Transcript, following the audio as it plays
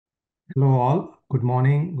Hello all. Good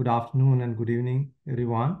morning, good afternoon, and good evening,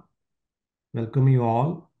 everyone. Welcome you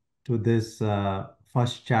all to this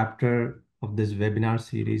first chapter of this webinar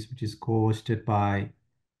series, which is co-hosted by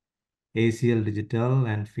ACL Digital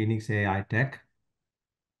and Phoenix AI Tech,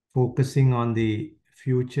 focusing on the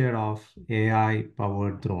future of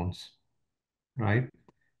AI-powered drones, right?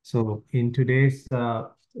 So in today's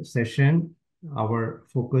session, our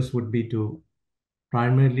focus would be to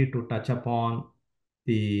primarily to touch upon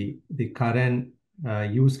the current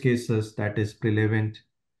use cases that is prevalent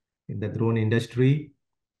in the drone industry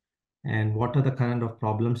and what are the kind of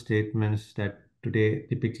problem statements that today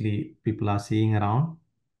typically people are seeing around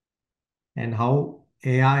and how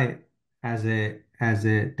AI as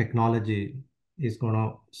a technology is going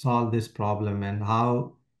to solve this problem and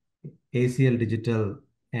how ACL Digital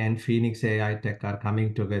and Phoenix AI Tech are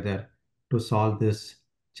coming together to solve this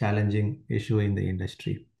challenging issue in the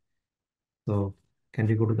industry. So can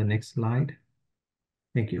we go to the next slide?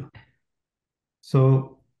 Thank you.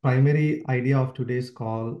 So primary idea of today's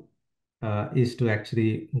call is to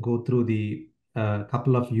actually go through the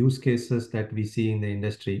couple of use cases that we see in the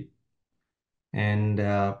industry and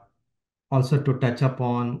also to touch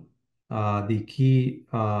upon the key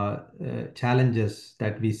challenges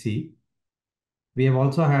that we see. We have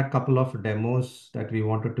also had a couple of demos that we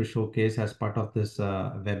wanted to showcase as part of this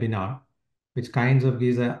webinar, which kinds of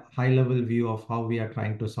gives a high level view of how we are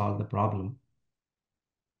trying to solve the problem,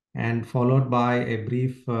 and followed by a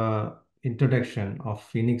brief introduction of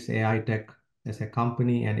Phoenix AI Tech as a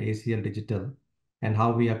company and ACL Digital and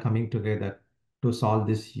how we are coming together to solve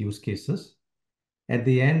these use cases. At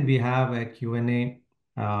the end, we have a Q&A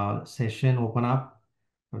session open up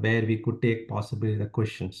where we could take possibly the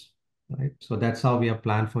questions, right? So that's how we have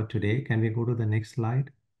planned for today. Can we go to the next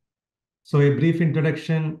slide? So a brief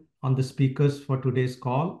introduction on the speakers for today's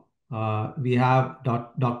call. We have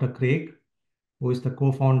Dr. Craig, who is the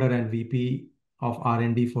co-founder and VP of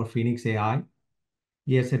R&D for Phoenix AI.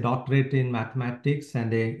 He has a doctorate in mathematics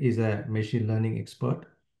and is a machine learning expert.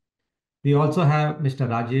 We also have Mr.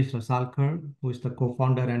 Rajesh Rasalkar, who is the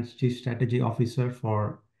co-founder and chief strategy officer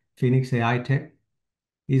for Phoenix AI Tech.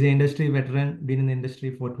 He's an industry veteran, been in the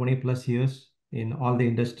industry for 20 plus years in all the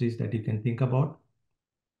industries that you can think about.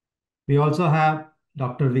 We also have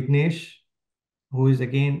Dr. Vignesh, who is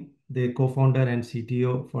again the co-founder and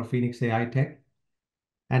CTO for Phoenix AI Tech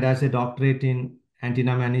and has a doctorate in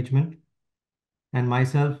antenna management. And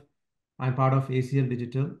myself, I'm part of ACL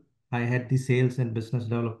Digital. I head the sales and business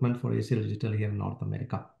development for ACL Digital here in North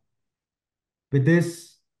America. With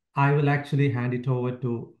this, I will actually hand it over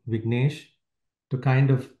to Vignesh to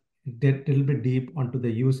kind of get a little bit deep onto the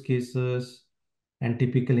use cases and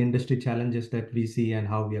typical industry challenges that we see and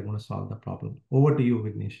how we are going to solve the problem. Over to you,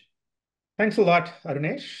 Vignesh. Thanks a lot,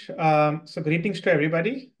 Arunesh. So greetings to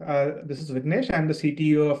everybody. This is Vignesh. I'm the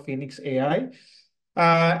CTO of Phoenix AI.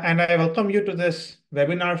 And I welcome you to this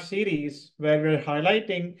webinar series where we're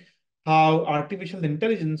highlighting how artificial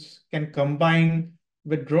intelligence can combine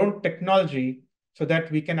with drone technology so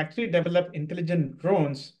that we can actually develop intelligent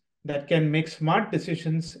drones that can make smart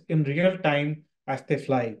decisions in real time as they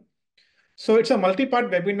fly. So it's a multi-part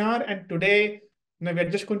webinar, and today we're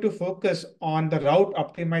just going to focus on the route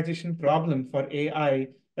optimization problem for AI,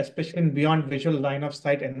 especially in beyond visual line of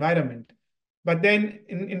sight environment. But then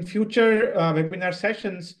in future webinar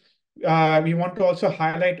sessions, we want to also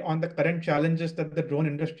highlight on the current challenges that the drone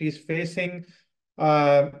industry is facing.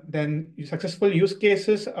 Then successful use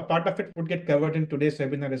cases, a part of it would get covered in today's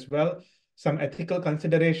webinar as well. Some ethical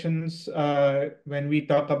considerations when we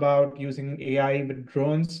talk about using AI with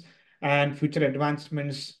drones and future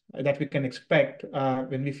advancements that we can expect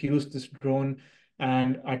when we fuse this drone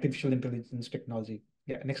and artificial intelligence technology.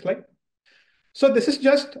 Yeah, next slide. So this is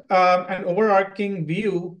just an overarching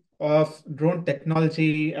view of drone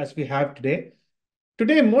technology as we have today.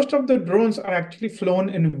 Today, most of the drones are actually flown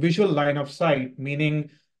in visual line of sight, meaning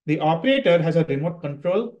the operator has a remote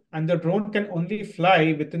control and the drone can only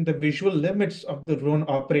fly within the visual limits of the drone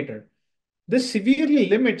operator. This severely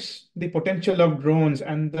limits the potential of drones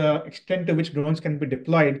and the extent to which drones can be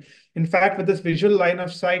deployed. In fact, with this visual line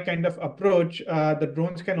of sight kind of approach, the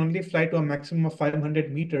drones can only fly to a maximum of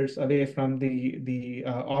 500 meters away from the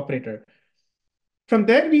operator. From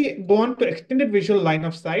there, we go on to extended visual line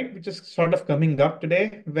of sight, which is sort of coming up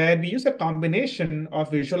today, where we use a combination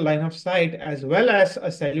of visual line of sight as well as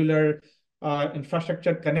a cellular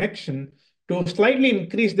infrastructure connection to slightly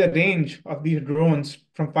increase the range of these drones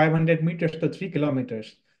from 500 meters to 3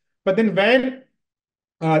 kilometers. But then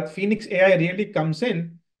where Phoenix AI really comes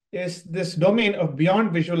in is this domain of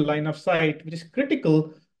beyond visual line of sight, which is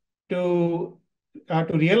critical to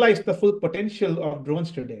to realize the full potential of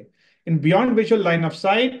drones today. In beyond visual line of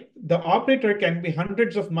sight, the operator can be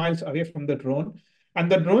hundreds of miles away from the drone,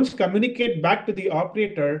 and the drones communicate back to the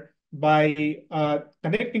operator by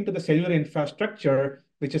connecting to the cellular infrastructure,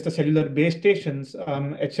 which is the cellular base stations,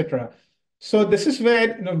 etc. So this is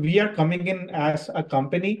where we are coming in as a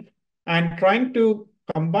company and trying to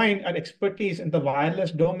combine our expertise in the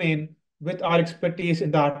wireless domain with our expertise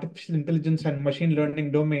in the artificial intelligence and machine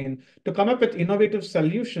learning domain to come up with innovative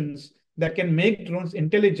solutions that can make drones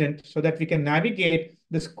intelligent so that we can navigate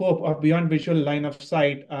the scope of beyond visual line of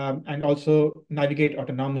sight and also navigate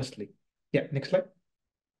autonomously. Yeah, next slide.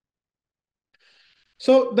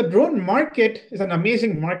 So the drone market is an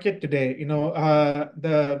amazing market today.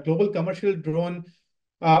 The global commercial drone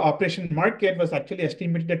operation market was actually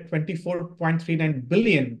estimated at 24.39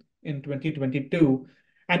 billion in 2022,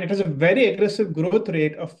 and it has a very aggressive growth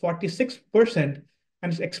rate of 46%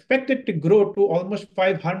 and is expected to grow to almost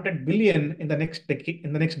 500 billion in the next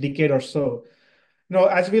decade or so.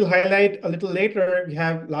 As we'll highlight a little later, we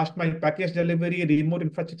have last mile package delivery, remote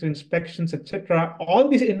infrastructure inspections, etc. All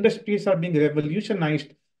these industries are being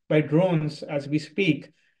revolutionized by drones as we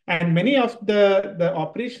speak. And many of the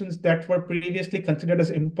operations that were previously considered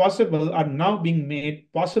as impossible are now being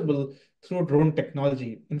made possible through drone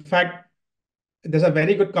technology. In fact, there's a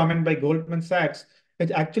very good comment by Goldman Sachs,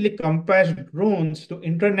 which actually compares drones to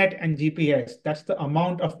internet and GPS. That's the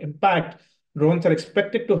amount of impact drones are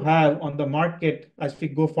expected to have on the market as we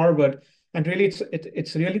go forward. And really,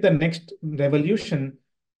 it's really the next revolution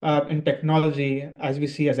in technology as we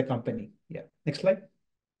see as a company. Yeah, next slide.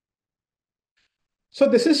 So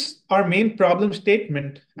this is our main problem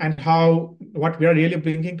statement and what we are really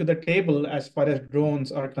bringing to the table as far as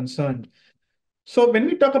drones are concerned. So when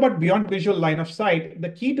we talk about beyond visual line of sight, the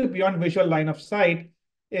key to beyond visual line of sight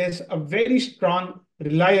is a very strong,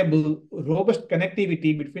 reliable, robust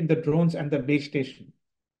connectivity between the drones and the base station,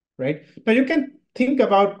 right? Now you can think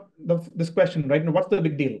about this question, right? Now, what's the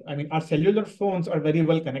big deal? I mean, our cellular phones are very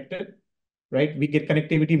well connected, right? We get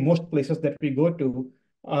connectivity most places that we go to.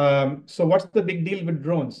 So what's the big deal with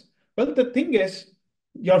drones? Well, the thing is,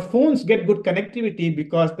 your phones get good connectivity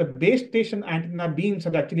because the base station antenna beams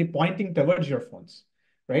are actually pointing towards your phones,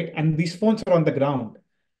 right? And these phones are on the ground.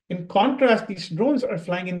 In contrast, these drones are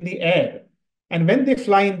flying in the air. And when they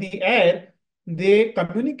fly in the air, they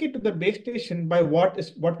communicate to the base station by what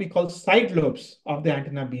we call side lobes of the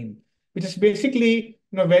antenna beam, which is basically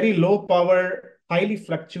very low power, highly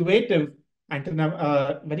fluctuative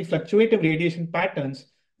antenna, very fluctuative radiation patterns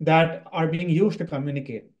that are being used to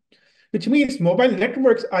communicate, which means mobile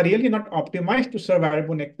networks are really not optimized to serve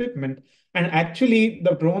airborne equipment. And actually,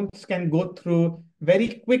 the drones can go through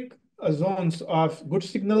very quick zones of good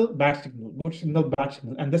signal, bad signal, good signal, bad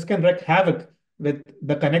signal. And this can wreak havoc with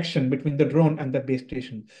the connection between the drone and the base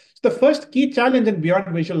station. So the first key challenge in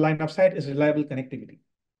beyond visual line of sight is reliable connectivity.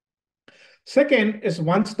 Second is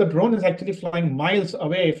once the drone is actually flying miles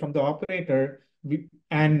away from the operator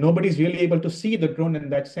and nobody's really able to see the drone in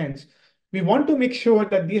that sense, we want to make sure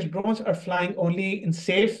that these drones are flying only in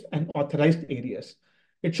safe and authorized areas.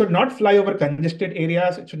 It should not fly over congested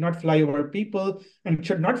areas. It should not fly over people, and it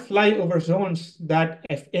should not fly over zones that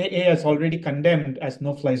FAA has already condemned as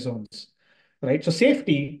no-fly zones, right? So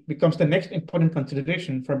safety becomes the next important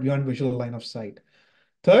consideration for beyond visual line of sight.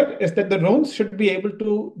 Third is that the drones should be able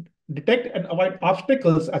to detect and avoid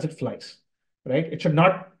obstacles as it flies, right? It should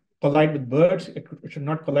not collide with birds. It should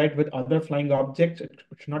not collide with other flying objects. It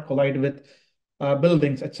should not collide with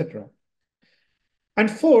buildings, etc.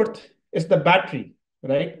 And fourth is the battery,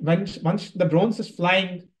 right? Once the drones is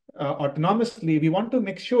flying autonomously, we want to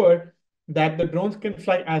make sure that the drones can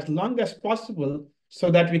fly as long as possible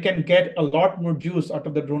so that we can get a lot more juice out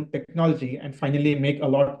of the drone technology and finally make a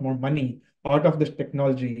lot more money out of this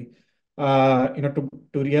technology, to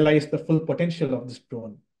realize the full potential of this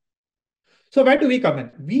drone. So where do we come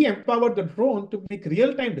in? We empower the drone to make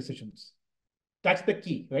real-time decisions. That's the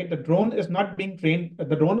key, right? The drone is not being trained.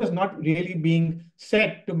 The drone is not really being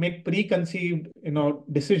set to make preconceived,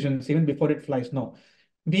 decisions even before it flies. No,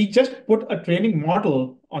 we just put a training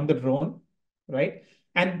model on the drone, right?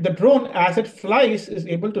 And the drone, as it flies, is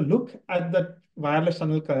able to look at the wireless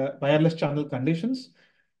channel conditions,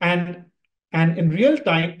 and in real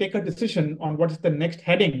time take a decision on what is the next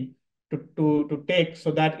heading to take,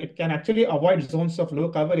 so that it can actually avoid zones of low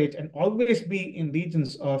coverage and always be in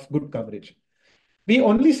regions of good coverage. We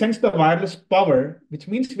only sense the wireless power, which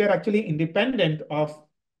means we are actually independent of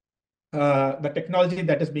the technology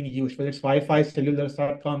that is being used, whether it's Wi-Fi, cellular,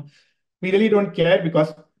 SATCOM. We really don't care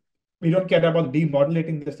because we don't care about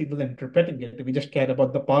demodulating the signal and interpreting it. We just care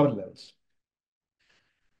about the power levels.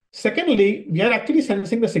 Secondly, we are actually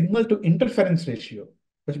sensing the signal to interference ratio,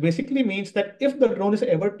 which basically means that if the drone is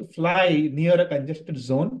ever to fly near a congested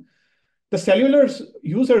zone, the cellular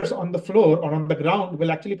users on the floor or on the ground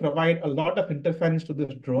will actually provide a lot of interference to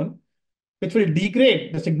this drone, which will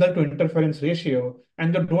degrade the signal to interference ratio,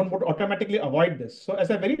 and the drone would automatically avoid this. So as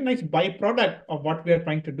a very nice byproduct of what we are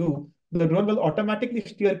trying to do, the drone will automatically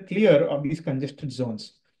steer clear of these congested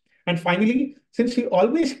zones. And finally, since we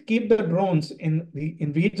always keep the drones in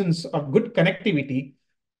regions of good connectivity,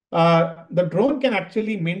 the drone can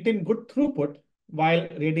actually maintain good throughput while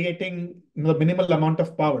radiating the minimal amount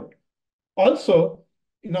of power. Also,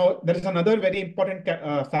 there is another very important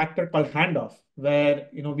factor called handoff, where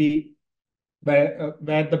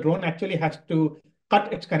where the drone actually has to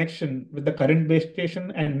cut its connection with the current base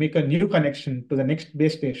station and make a new connection to the next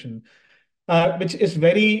base station, which is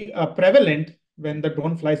very prevalent when the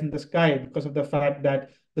drone flies in the sky because of the fact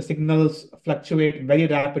that the signals fluctuate very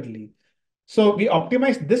rapidly. So we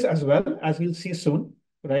optimize this as well, as we'll see soon,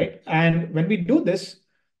 right? And when we do this,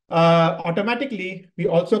 automatically, we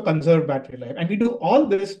also conserve battery life. And we do all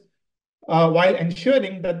this while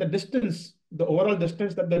ensuring that the overall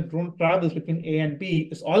distance that the drone travels between A and B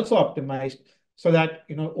is also optimized so that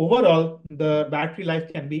overall the battery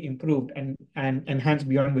life can be improved and enhanced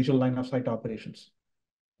beyond visual line of sight operations.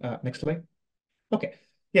 Next slide. Okay.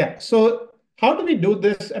 Yeah. So how do we do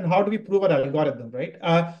this and how do we prove our algorithm, right?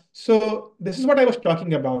 So this is what I was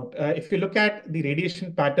talking about. If you look at the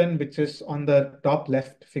radiation pattern, which is on the top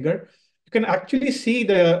left figure, you can actually see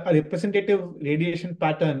a representative radiation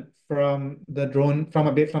pattern from the drone from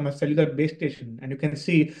a cellular base station. And you can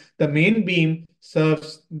see the main beam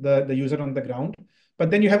serves the user on the ground.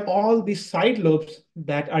 But then you have all these side lobes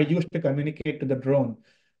that are used to communicate to the drone.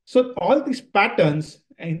 So all these patterns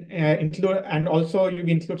include, and also you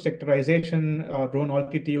include sectorization, drone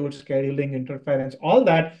altitude, scheduling, interference, all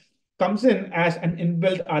that comes in as an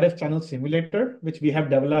inbuilt RF channel simulator, which we have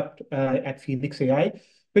developed at Phoenix AI,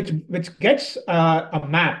 which gets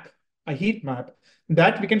a heat map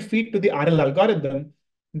that we can feed to the RL algorithm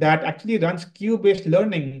that actually runs queue-based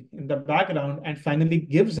learning in the background and finally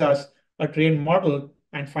gives us a trained model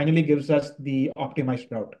and finally gives us the optimized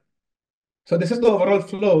route. So this is the overall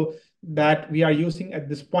flow that we are using at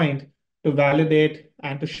this point to validate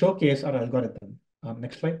and to showcase our algorithm.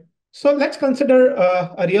 Next slide. So let's consider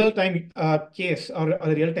a real-time case or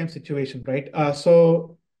a real-time situation, right?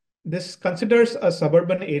 So this considers a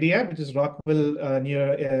suburban area, which is Rockville,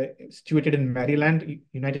 situated in Maryland,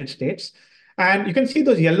 United States. And you can see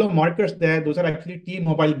those yellow markers there. Those are actually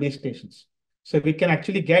T-Mobile base stations. So we can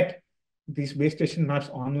actually get these base station maps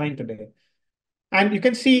online today. And you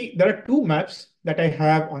can see there are two maps that I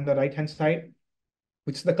have on the right-hand side,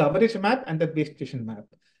 which is the coverage map and the base station map.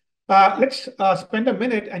 Let's spend a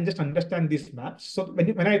minute and just understand these maps. So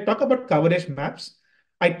when I talk about coverage maps,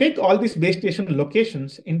 I take all these base station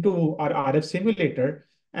locations into our RF simulator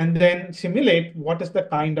and then simulate what is the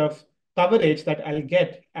kind of coverage that I'll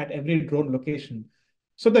get at every drone location.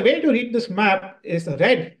 So the way to read this map is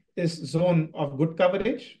red is zone of good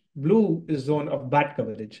coverage, blue is zone of bad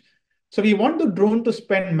coverage. So we want the drone to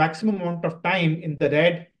spend maximum amount of time in the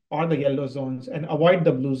red or the yellow zones and avoid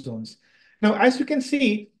the blue zones. Now, as you can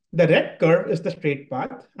see, the red curve is the straight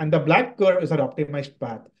path and the black curve is our optimized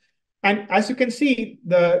path. And as you can see,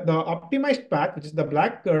 the optimized path, which is the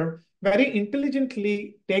black curve, very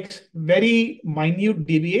intelligently takes very minute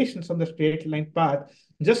deviations on the straight line path,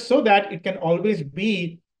 just so that it can always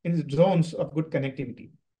be in zones of good connectivity.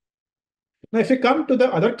 Now, if you come to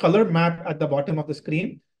the other color map at the bottom of the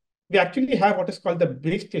screen, we actually have what is called the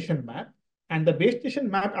base station map. And the base station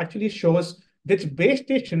map actually shows which base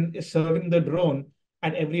station is serving the drone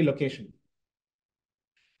at every location.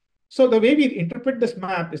 So the way we interpret this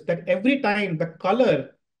map is that every time the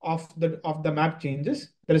color of the map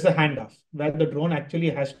changes, there is a handoff where the drone actually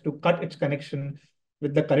has to cut its connection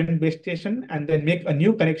with the current base station and then make a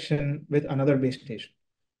new connection with another base station.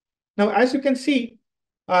 Now, as you can see,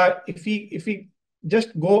 if we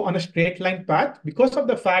just go on a straight line path, because of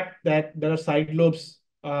the fact that there are side lobes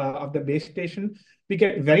of the base station, we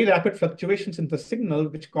get very rapid fluctuations in the signal,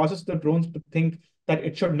 which causes the drones to think that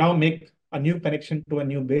it should now make a new connection to a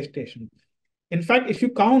new base station. In fact, if you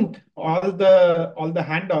count all the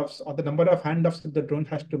handoffs or the number of handoffs that the drone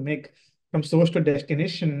has to make from source to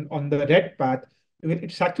destination on the red path,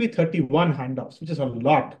 it's actually 31 handoffs, which is a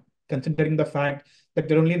lot, considering the fact that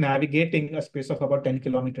they're only navigating a space of about 10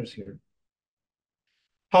 kilometers here.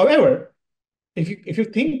 However, if you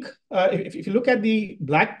think, if you look at the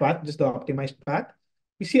black path, just the optimized path,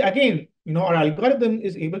 we see again, our algorithm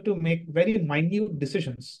is able to make very minute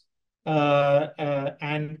decisions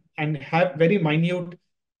and have very minute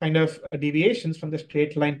kind of deviations from the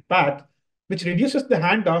straight line path, which reduces the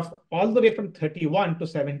handoff all the way from 31 to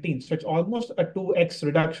 17. So it's almost a 2x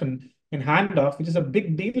reduction in handoff, which is a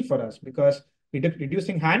big deal for us because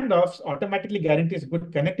reducing handoffs automatically guarantees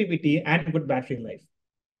good connectivity and good battery life,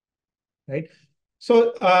 right?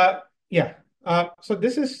 So yeah, so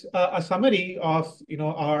this is a summary of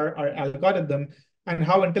our algorithm and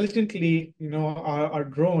how intelligently our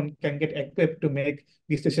drone can get equipped to make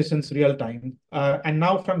these decisions real time. And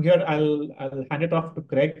now from here, I'll hand it off to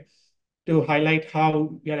Craig to highlight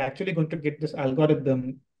how we are actually going to get this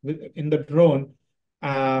algorithm in the drone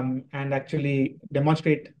and actually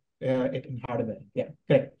demonstrate it in hardware. Yeah,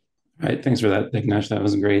 Craig. All right, thanks for that, Vignesh. That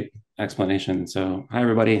was a great explanation. So, hi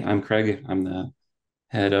everybody, I'm Craig. I'm the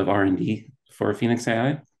head of R&D for Phoenix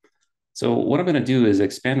AI. So what I'm going to do is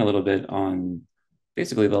expand a little bit on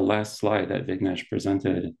basically the last slide that Vignesh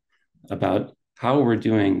presented about how we're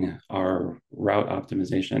doing our route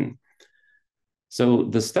optimization. So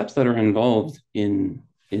the steps that are involved in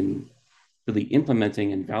really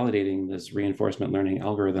implementing and validating this reinforcement learning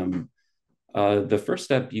algorithm, the first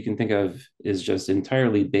step you can think of is just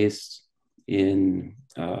entirely based in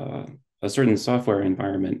a certain software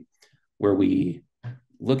environment where we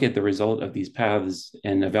look at the result of these paths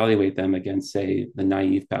and evaluate them against, say, the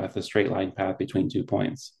naive path, the straight line path between 2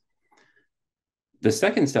 points. The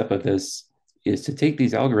second step of this is to take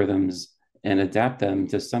these algorithms and adapt them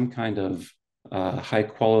to some kind of high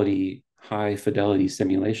quality, high fidelity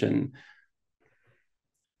simulation.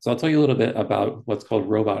 So I'll tell you a little bit about what's called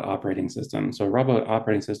robot operating system. So robot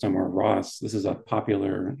operating system, or ROS, this is a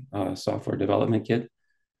popular software development kit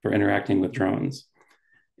for interacting with drones.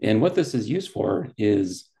 And what this is used for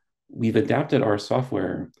is we've adapted our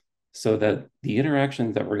software so that the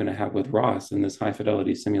interactions that we're going to have with ROS in this high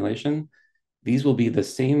fidelity simulation, these will be the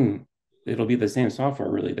same, it'll be the same software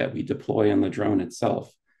really that we deploy on the drone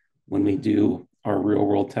itself when we do our real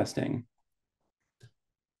world testing.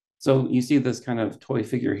 So you see this kind of toy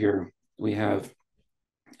figure here we have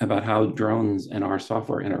about how drones and our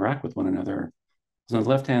software interact with one another. So on the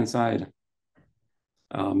left-hand side,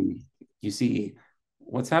 you see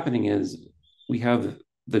what's happening is we have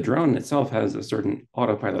the drone itself has a certain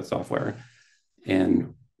autopilot software,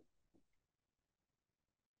 and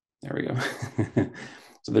there we go.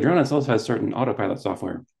 So the drone itself has certain autopilot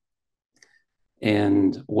software,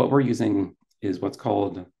 and what we're using is what's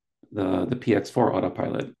called the PX4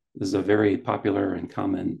 autopilot. This is a very popular and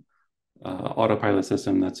common autopilot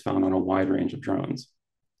system that's found on a wide range of drones.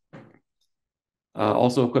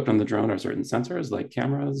 Also equipped on the drone are certain sensors like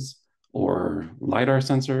cameras or LiDAR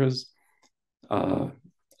sensors,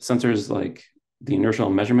 sensors like the inertial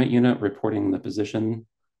measurement unit reporting the position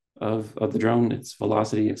of the drone, its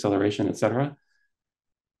velocity, acceleration, etc.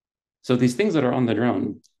 So these things that are on the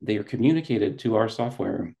drone, they are communicated to our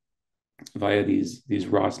software via these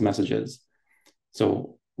ROS messages.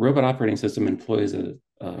 So robot operating system employs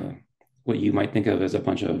what you might think of as a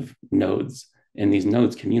bunch of nodes, and these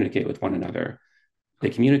nodes communicate with one another. They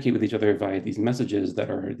communicate with each other via these messages that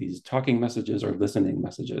are these talking messages or listening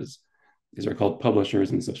messages. These are called publishers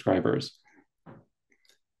and subscribers.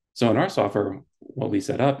 So in our software, what we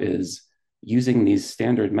set up is using these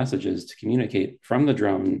standard messages to communicate from the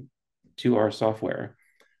drone to our software.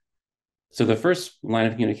 So the first line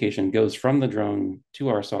of communication goes from the drone to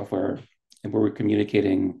our software, and where we're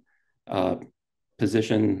communicating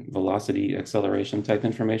position, velocity, acceleration type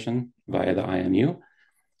information via the IMU.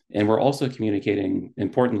 And we're also communicating,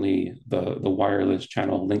 importantly, the wireless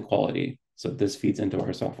channel link quality. So this feeds into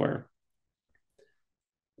our software.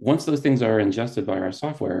 Once those things are ingested by our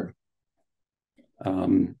software,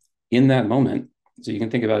 in that moment, so you can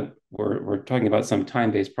think about, we're talking about some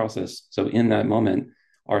time-based process. So in that moment,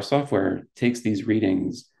 our software takes these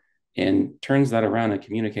readings and turns that around and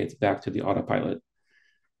communicates back to the autopilot.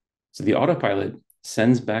 So the autopilot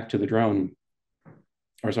sends back to the drone,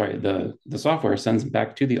 or sorry, the software sends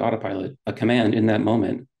back to the autopilot a command in that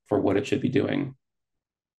moment for what it should be doing.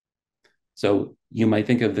 So you might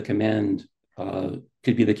think of the command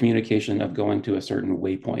could be the communication of going to a certain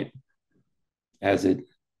waypoint as it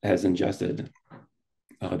has ingested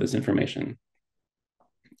this information.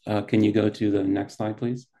 Can you go to the next slide,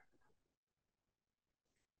 please?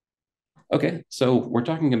 Okay, so we're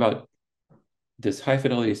talking about this high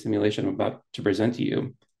fidelity simulation I'm about to present to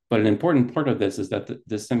you. But an important part of this is that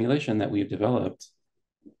the simulation that we've developed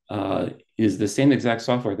is the same exact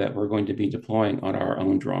software that we're going to be deploying on our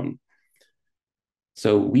own drone.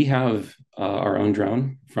 So we have our own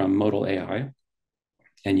drone from Modal AI.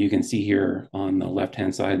 And you can see here on the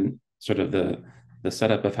left-hand side, sort of the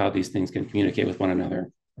setup of how these things can communicate with one another.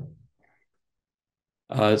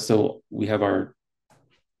 So we have our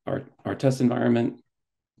our test environment.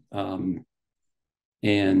 And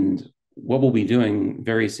what we'll be doing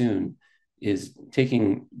very soon is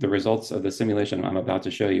taking the results of the simulation I'm about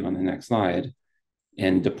to show you on the next slide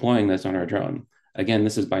and deploying this on our drone. Again,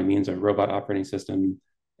 this is by means of robot operating system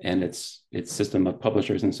and its system of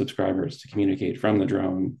publishers and subscribers to communicate from the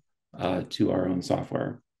drone to our own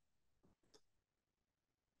software.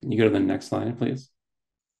 Can you go to the next slide, please?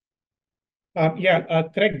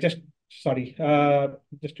 Correct. Sorry,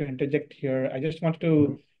 just to interject here, I just want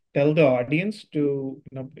to tell the audience to,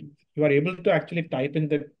 you are able to actually type in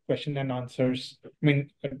the question and answers.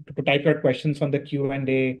 To type your questions on the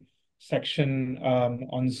Q&A section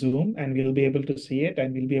on Zoom, and we'll be able to see it,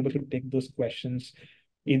 and we'll be able to take those questions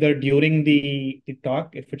either during the talk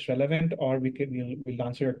if it's relevant, or we'll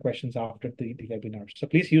answer your questions after the webinar. So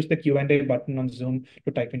please use the Q&A button on Zoom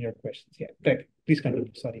to type in your questions. Yeah, Greg, please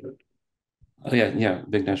continue. Sorry. Oh yeah,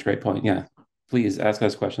 Vignesh, great point. Yeah, please ask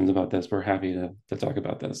us questions about this. We're happy to talk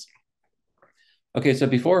about this. Okay, so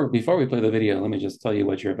before we play the video, let me just tell you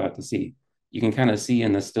what you're about to see. You can kind of see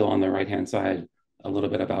in the still on the right-hand side a little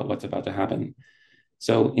bit about what's about to happen.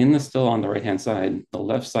 So in the still on the right-hand side, the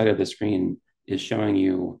left side of the screen is showing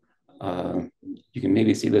you, you can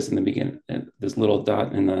maybe see this in the beginning, this little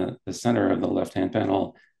dot in the center of the left-hand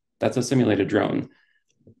panel. That's a simulated drone.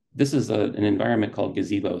 This is an environment called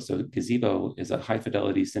Gazebo. So Gazebo is a high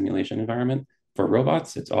fidelity simulation environment for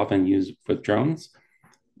robots. It's often used with drones.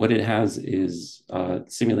 What it has is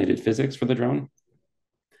simulated physics for the drone.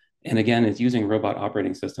 And again, it's using robot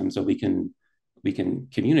operating systems, so we can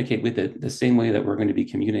communicate with it the same way that we're going to be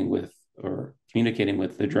communicating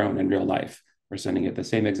with the drone in real life. We're sending it the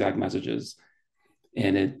same exact messages,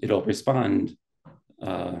 and it'll respond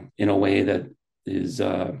in a way that is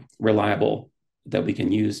reliable, that we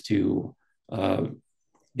can use to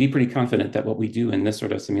be pretty confident that what we do in this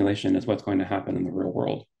sort of simulation is what's going to happen in the real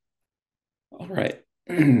world. All right,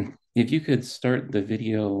 if you could start the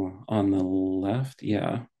video on the left,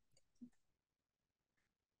 yeah.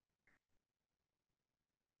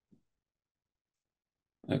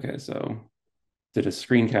 Okay, so did a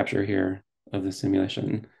screen capture here of the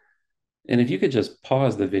simulation. And if you could just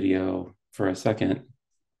pause the video for a second.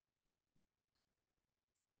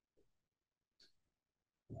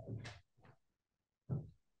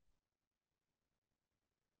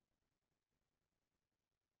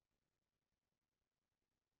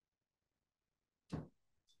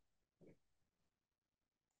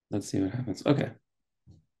 Let's see what happens.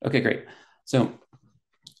 Okay, great. So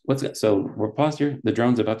we're paused here. The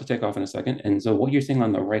drone's about to take off in a second. And so what you're seeing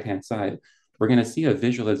on the right-hand side, we're going to see a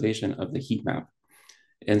visualization of the heat map.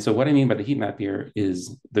 And so what I mean by the heat map here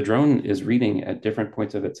is the drone is reading at different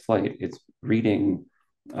points of its flight. It's reading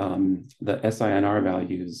the SINR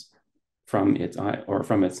values from its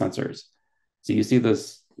sensors. So you see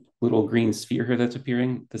this little green sphere here that's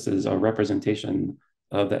appearing. This is a representation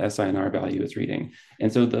of the SINR value it's reading.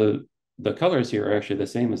 And so the colors here are actually the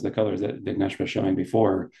same as the colors that Vignesh was showing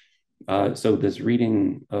before. So this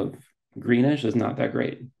reading of greenish is not that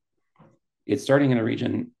great. It's starting in a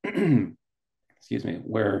region, excuse me,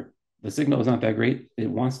 where the signal is not that great. It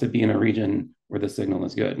wants to be in a region where the signal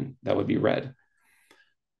is good. That would be red.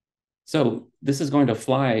 So this is going to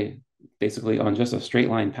fly basically on just a straight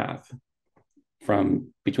line path.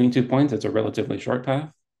 From between 2 points, it's a relatively short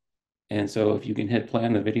path. And so if you can hit play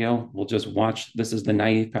on the video, we'll just watch. This is the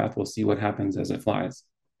naive path. We'll see what happens as it flies.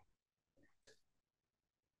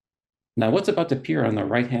 Now, what's about to appear on the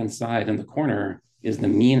right-hand side in the corner is the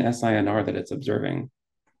mean SINR that it's observing.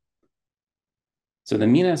 So the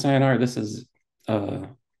mean SINR, this is a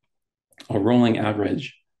rolling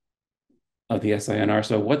average of the SINR.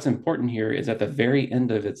 So what's important here is at the very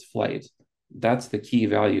end of its flight, that's the key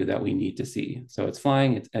value that we need to see. So it's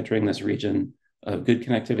flying, it's entering this region of good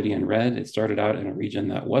connectivity in red. It started out in a region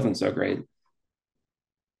that wasn't so great,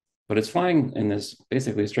 but it's flying in this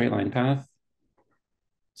basically straight line path.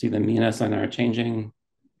 See the mean SINR changing.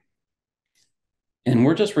 And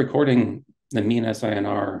we're just recording the mean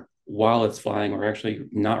SINR while it's flying. We're actually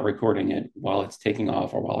not recording it while it's taking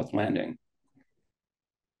off or while it's landing.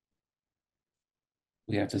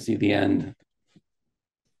 We have to see the end.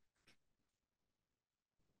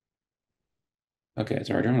 Okay,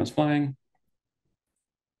 so our drone is flying.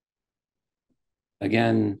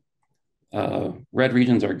 Again, red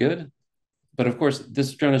regions are good, but of course,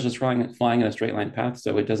 this drone is just flying in a straight line path,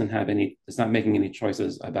 so it's not making any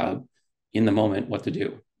choices about in the moment what to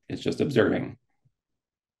do. It's just observing.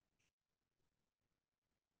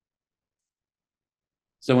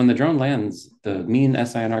 So when the drone lands, the mean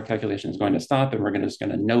SINR calculation is going to stop, and we're just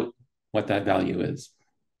going to note what that value is.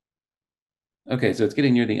 Okay, so it's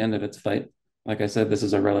getting near the end of its flight. Like I said, this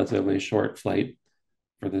is a relatively short flight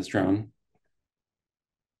for this drone.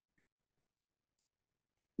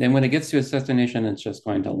 Then when it gets to its destination, it's just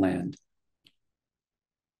going to land.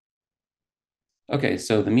 Okay,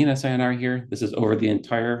 so the mean SINR here, this is over the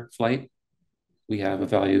entire flight. We have a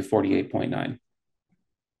value of 48.9.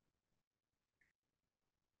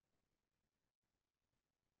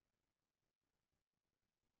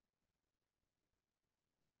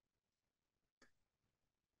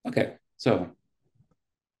 Okay, so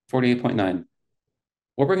 48.9.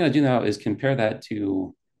 What we're going to do now is compare that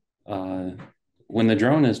to when the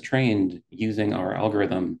drone is trained using our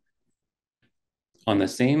algorithm on the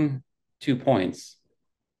same 2 points,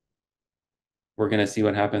 we're going to see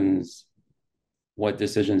what happens, what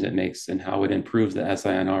decisions it makes, and how it improves the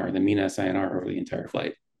SINR, the mean SINR over the entire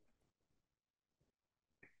flight.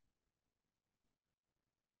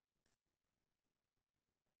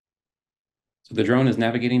 So the drone is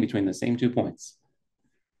navigating between the same 2 points.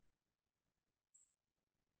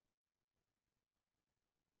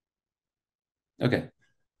 Okay,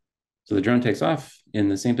 so the drone takes off in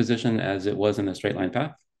the same position as it was in the straight line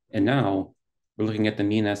path. And now we're looking at the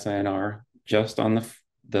mean SINR just on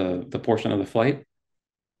the portion of the flight,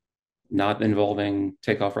 not involving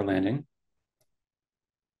takeoff or landing.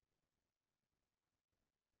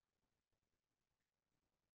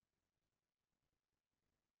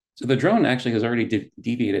 So the drone actually has already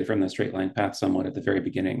deviated from the straight line path somewhat at the very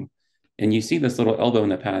beginning. And you see this little elbow in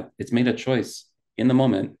the path. It's made a choice in the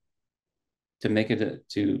moment to make it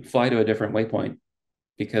to fly to a different waypoint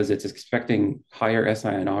because it's expecting higher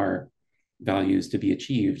SINR values to be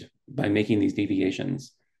achieved by making these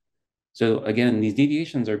deviations. So again, these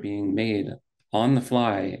deviations are being made on the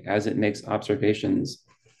fly as it makes observations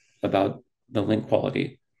about the link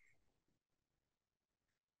quality.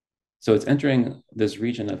 So it's entering this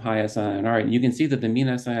region of high SINR, and you can see that the mean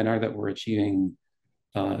SINR that we're achieving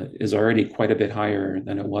is already quite a bit higher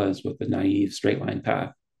than it was with the naive straight line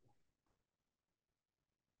path.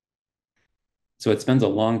 So it spends a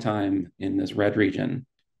long time in this red region.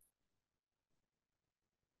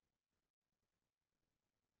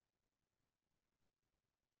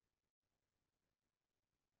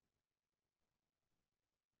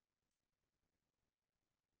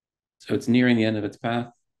 So it's nearing the end of its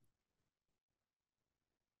path.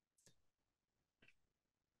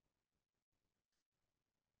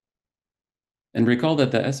 And recall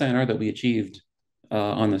that the SINR that we achieved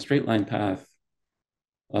on the straight line path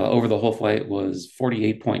over the whole flight was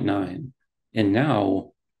 48.9. And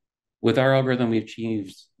now, with our algorithm, we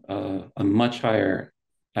achieved a much higher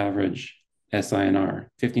average SINR,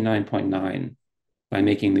 59.9, by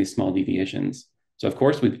making these small deviations. So of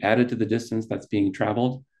course, we've added to the distance that's being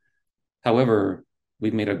traveled. However,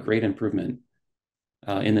 we've made a great improvement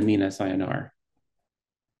in the mean SINR.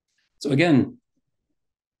 So again,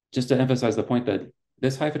 just to emphasize the point that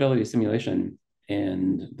this high fidelity simulation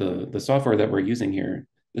and the software that we're using here,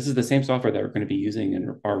 this is the same software that we're going to be using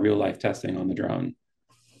in our real life testing on the drone.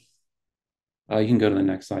 You can go to the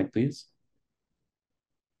next slide, please.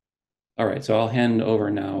 All right, so I'll hand over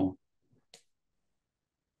now.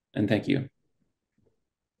 And thank you.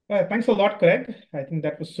 Thanks a lot, Craig. I think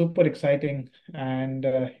that was super exciting. And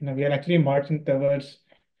we are actually marching towards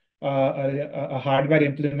a hardware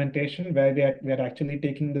implementation where we are actually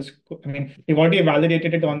taking this. I mean, we've already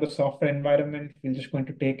validated it on the software environment. We're just going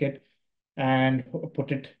to take it and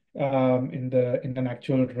put it in an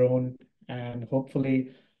actual drone and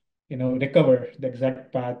hopefully, recover the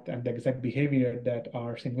exact path and the exact behavior that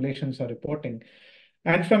our simulations are reporting.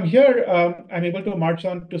 And from here, I'm able to march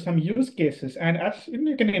on to some use cases. And as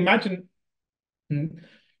you can imagine,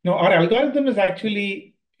 our algorithm is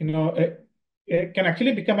actually, it can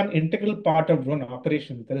actually become an integral part of drone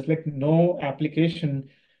operation. There is like no application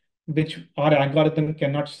which our algorithm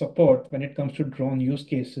cannot support when it comes to drone use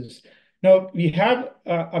cases. Now, we have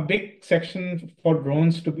a big section for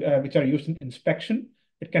drones which are used in inspection.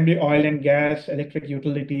 It can be oil and gas, electric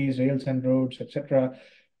utilities, rails and roads, etc.,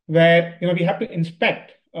 where we have to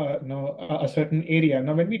inspect a certain area.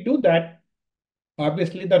 Now, when we do that,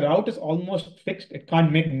 obviously the route is almost fixed. It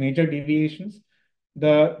can't make major deviations.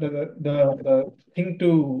 The thing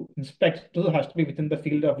to inspect still has to be within the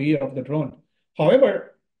field of view of the drone.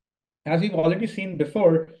 However, as we've already seen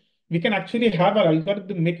before, we can actually have our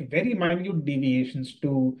algorithm make very minute deviations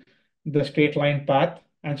to the straight line path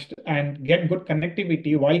and get good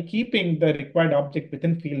connectivity while keeping the required object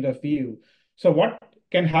within field of view. So what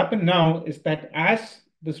can happen now is that as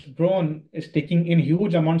this drone is taking in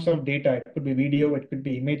huge amounts of data, it could be video, it could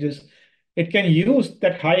be images, it can use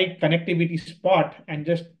that high connectivity spot and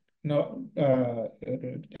just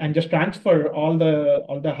transfer all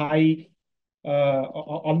the high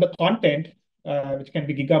all the content, which can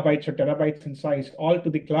be gigabytes or terabytes in size, all to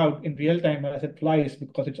the cloud in real time as it flies,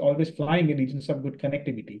 because it's always flying in regions of good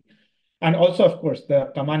connectivity. And also, of course,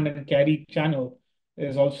 the command and carry channel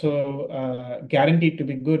is also guaranteed to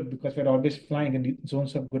be good because we're always flying in the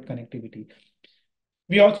zones of good connectivity.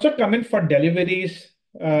 We also come in for deliveries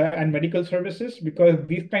and medical services, because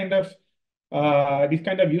these kind of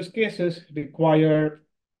use cases require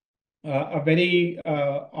a very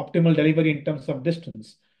optimal delivery in terms of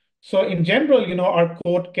distance. So in general, our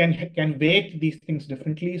code can weight these things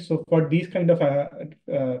differently. So for these kinds of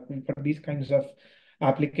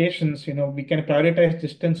applications, we can prioritize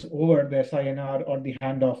distance over the SINR or the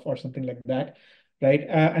handoff or something like that, right?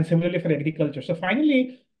 And similarly for agriculture. So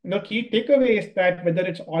finally, key takeaway is that whether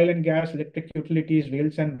it's oil and gas, electric utilities,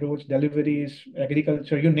 rails and roads, deliveries,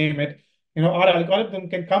 agriculture, you name it, our algorithm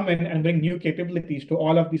can come in and bring new capabilities to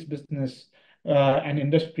all of these business and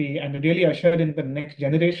industry, and really usher in the next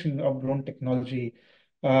generation of drone technology,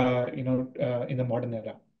 in the modern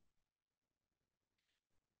era.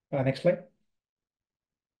 Next slide.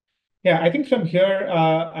 Yeah, I think from here,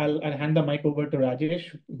 I'll hand the mic over to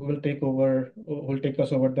Rajesh, who will take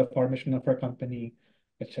us over the formation of our company,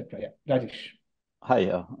 etc. Yeah, Rajesh.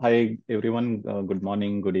 Hi everyone. Good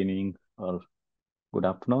morning, good evening, or good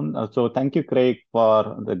afternoon. So thank you, Craig,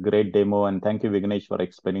 for the great demo, and thank you, Vignesh, for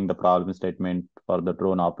explaining the problem statement for the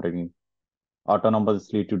drone operating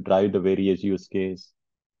autonomously to drive the various use case.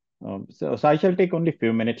 So I shall take only a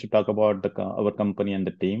few minutes to talk about our company and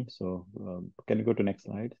the team. So can you go to next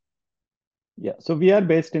slide? Yeah, so we are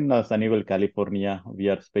based in Sunnyvale, California. We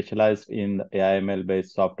are specialized in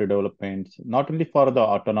AI/ML-based software development, not only for the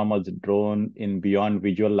autonomous drone in beyond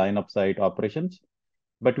visual line of sight operations,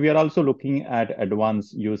 but we are also looking at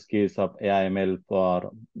advanced use case of AI/ML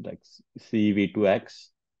for like CV2X,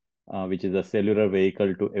 which is a cellular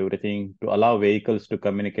vehicle to everything, to allow vehicles to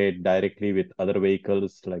communicate directly with other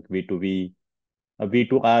vehicles like V2V, a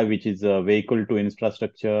V2I, which is a vehicle to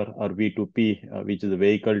infrastructure, or V2P, which is a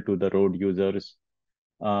vehicle to the road users,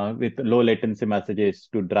 with low latency messages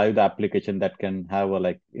to drive the application that can have a,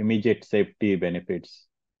 like immediate safety benefits.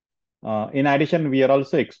 In addition, we are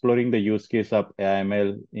also exploring the use case of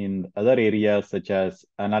AI/ML in other areas such as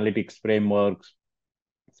analytics frameworks,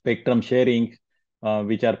 spectrum sharing,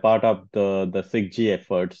 which are part of the 6G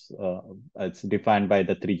efforts as defined by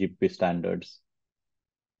the 3GPP standards.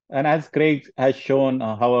 And as Craig has shown,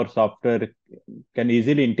 how our software can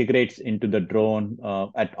easily integrates into the drone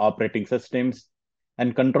at operating systems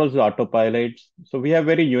and controls the autopilot. So we have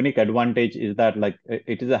very unique advantage is that like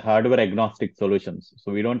it is a hardware agnostic solutions.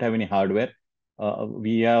 So we don't have any hardware.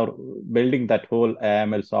 We are building that whole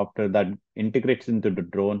AML software that integrates into the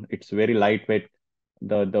drone. It's very lightweight.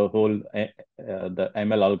 The whole the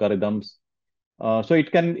ML algorithms. So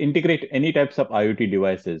it can integrate any types of IoT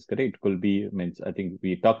devices, correct? It could be, means I think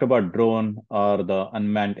we talked about drone or the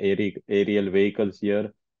unmanned aerial vehicles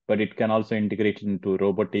here, but it can also integrate into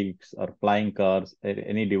robotics or flying cars,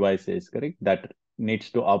 any devices, correct? That needs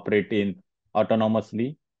to operate in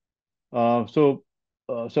autonomously. So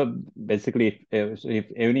basically, if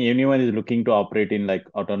anyone is looking to operate in like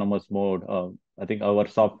autonomous mode, I think our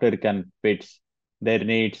software can fit their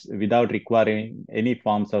needs without requiring any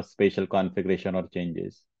forms of spatial configuration or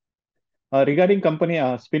changes. Regarding company,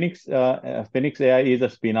 Phoenix AI is a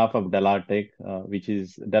spin-off of Delartech, which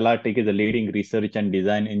is Delartech is a leading research and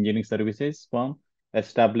design engineering services firm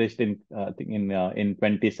established in I think in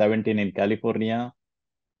 2017 in California.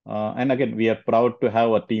 And again, we are proud to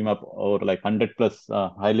have a team of over like 100 plus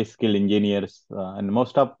highly skilled engineers, and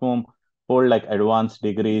most of whom hold like advanced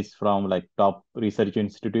degrees from like top research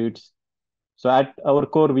institutes. So at our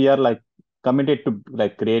core, we are like committed to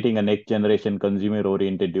like creating a next generation consumer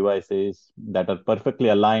oriented devices that are perfectly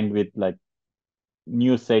aligned with like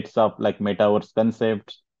new sets of like metaverse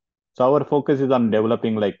concepts. So our focus is on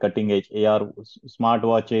developing like cutting edge AR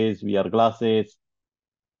smartwatches, VR glasses,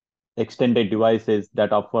 extended devices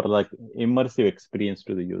that offer like immersive experience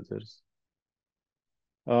to the users.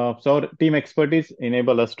 So our team expertise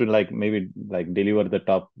enable us to like maybe like deliver the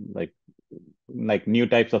top like new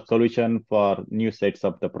types of solution for new sets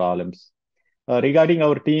of the problems. Regarding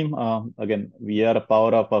our team, again, we are a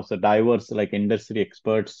power of the diverse like industry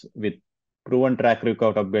experts with proven track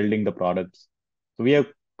record of building the products. So we have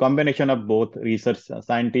combination of both research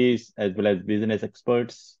scientists as well as business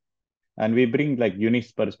experts, and we bring like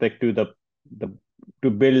unique perspective the to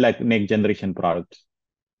build like next generation products.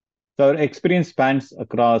 So our experience spans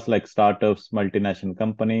across like startups, multinational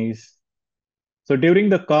companies. So during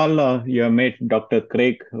the call, you have met Dr.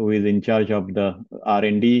 Craig, who is in charge of the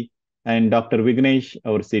R&D, and Dr. Vignesh,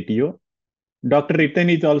 our CTO. Dr.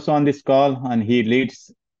 Ritan is also on this call, and he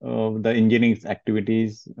leads the engineering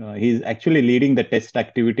activities. He's actually leading the test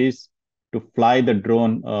activities to fly the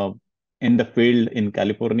drone in the field in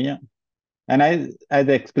California. And as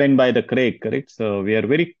explained by the Craig, correct? So we are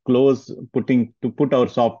very close to put our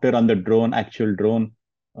software on the drone, actual drone,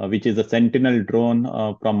 which is a Sentinel drone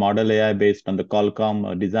from Model AI based on the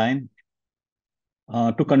Qualcomm design,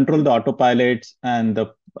 to control the autopilots and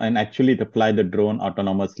actually to fly the drone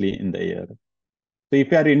autonomously in the air. So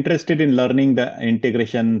if you are interested in learning the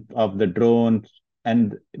integration of the drone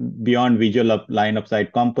and beyond visual line of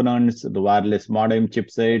sight components, the wireless modem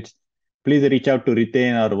chipsets, please reach out to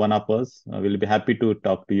Ritain or one of us. We'll be happy to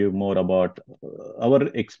talk to you more about our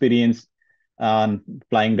experience on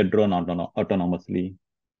flying the drone autonomously.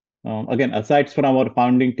 Again, aside from our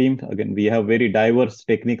founding team, again, we have very diverse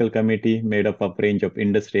technical committee made up of range of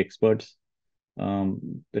industry experts.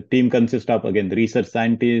 The team consists of, again, research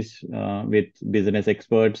scientists with business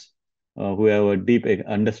experts who have a deep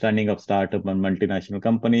understanding of startup and multinational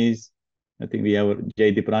companies. I think we have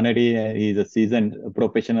Jaydeep Ranade. He's a seasoned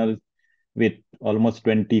professional with almost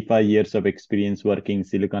 25 years of experience working in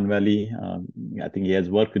Silicon Valley. I think he has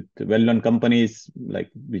worked with well-known companies like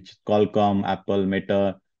which Qualcomm, Apple,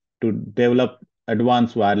 Meta to develop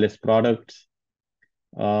advanced wireless products.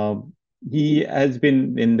 Uh, he has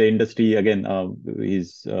been in the industry again.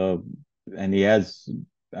 And he has,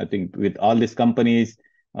 I think, with all these companies,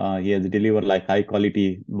 he has delivered like high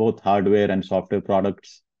quality both hardware and software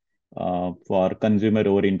products for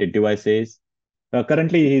consumer-oriented devices.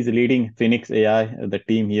 Currently, he's leading Phoenix AI, the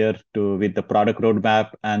team here, to with the product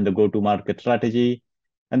roadmap and the go-to-market strategy.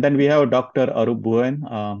 And then we have Dr. Arup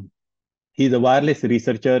Bhuvan. He's a wireless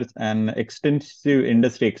researcher and extensive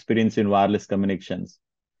industry experience in wireless communications.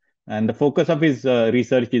 And the focus of his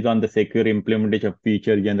research is on the secure implementation of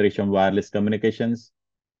future generation wireless communications.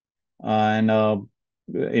 And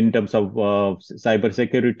in terms of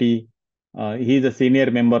cybersecurity, he's a senior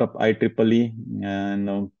member of IEEE,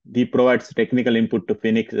 and he provides technical input to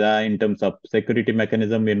Phoenix in terms of security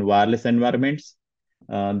mechanism in wireless environments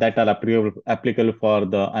that are applicable for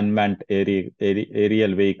the unmanned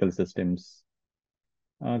aerial vehicle systems.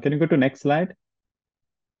 Can you go to next slide?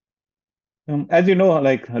 As you know,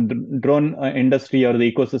 like drone industry or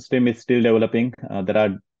the ecosystem is still developing. There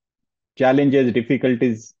are challenges,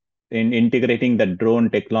 difficulties in integrating the drone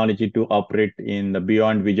technology to operate in the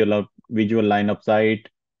beyond visual line of sight.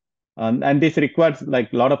 And this requires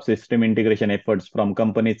like a lot of system integration efforts from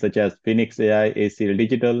companies such as Phoenix AI, ACL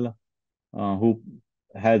Digital, who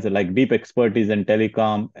has like deep expertise in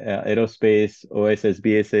telecom, aerospace, OSS,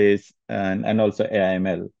 BSS, and also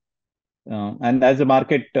AIML. And as the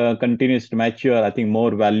market continues to mature, I think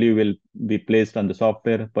more value will be placed on the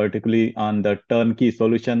software, particularly on the turnkey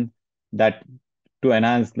solution that to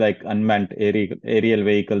enhance like unmanned aerial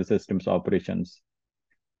vehicle systems operations.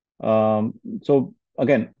 So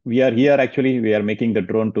again, we are here actually, we are making the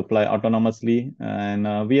drone to fly autonomously,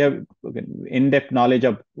 and we have in-depth knowledge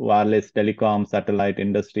of wireless telecom, satellite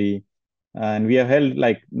industry, and we have held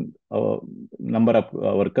like a number of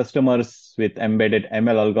our customers with embedded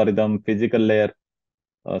ML algorithm, physical layer,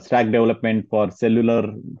 stack development for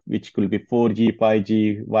cellular, which could be 4G,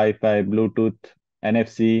 5G, Wi-Fi, Bluetooth,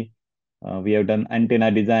 NFC. We have done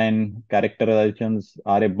antenna design, characterizations,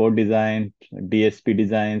 RF board design, DSP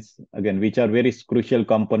designs, again, which are very crucial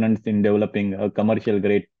components in developing a commercial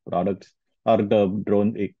grade products or the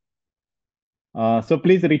drone. So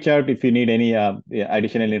please reach out if you need any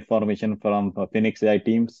additional information from Phoenix AI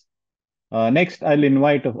teams. Next, I'll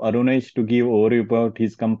invite Arunesh to give overview about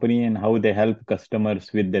his company and how they help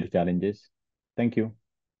customers with their challenges. Thank you.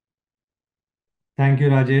 Thank you,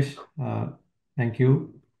 Rajesh. Thank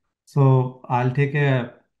you. So I'll take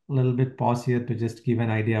a little bit pause here to just give an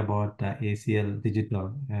idea about ACL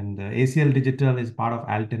Digital. And ACL Digital is part of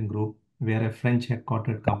Alten Group. We are a French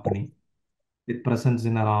headquartered company with presence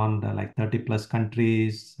in around like 30 plus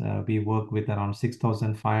countries. We work with around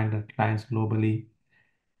 6,500 clients globally,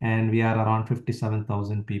 and we are around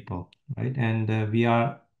 57,000 people, right? And we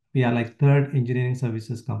are like third engineering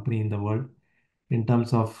services company in the world in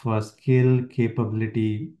terms of skill,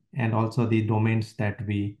 capability, and also the domains that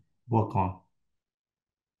we work on.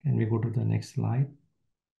 Can we go to the next slide?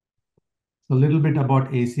 So a little bit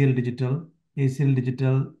about ACL Digital. ACL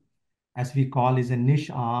Digital, as we call, is a niche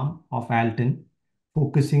arm of Alten,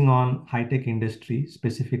 focusing on high-tech industry,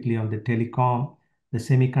 specifically on the telecom, the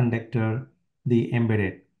semiconductor, the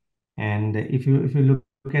embedded. And if you look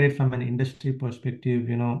at it from an industry perspective,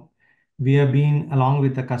 we have been along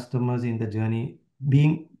with the customers in the journey,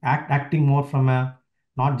 being acting more from a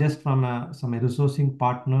not just from some resourcing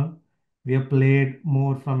partner, We have played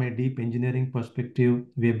more from a deep engineering perspective.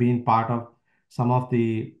 We have been part of some of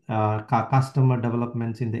the customer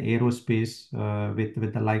developments in the aerospace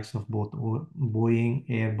with the likes of both Boeing,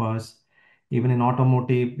 Airbus. Even in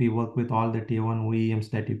automotive, we work with all the tier one OEMs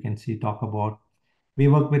that you can see talk about. We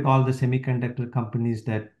work with all the semiconductor companies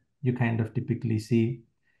that you kind of typically see.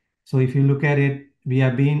 So if you look at it, we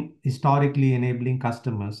have been historically enabling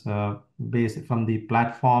customers based from the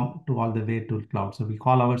platform to all the way to cloud. So we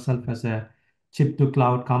call ourselves as a chip to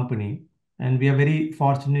cloud company, and we are very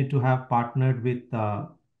fortunate to have partnered with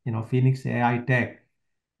Phoenix AI Tech.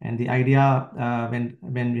 And the idea when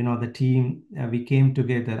the team we came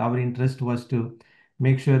together, our interest was to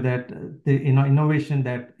make sure that the innovation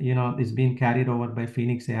that is being carried over by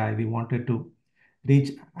Phoenix AI, we wanted to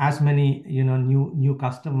reach as many new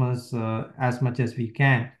customers as much as we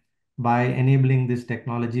can by enabling this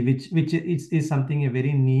technology, which is something a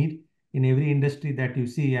very need in every industry that you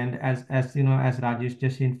see. And as Rajesh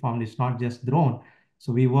just informed, it's not just drone.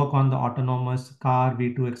 So we work on the autonomous car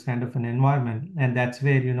V2X kind of an environment, and that's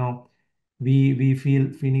where we feel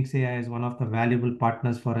Phoenix AI is one of the valuable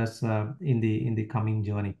partners for us in the coming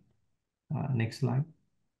journey. Next slide.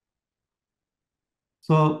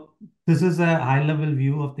 So this is a high-level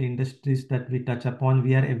view of the industries that we touch upon.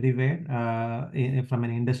 We are everywhere from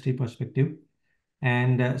an industry perspective,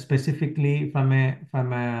 and specifically from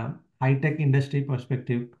a high-tech industry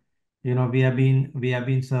perspective. We have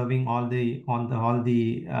been serving all the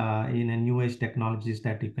new age technologies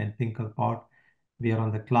that you can think about. We are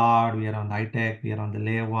on the cloud, we are on high tech, we are on the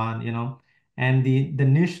layer one. And the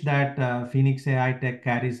niche that Phoenix AI Tech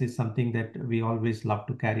carries is something that we always love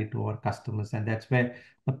to carry to our customers, and that's where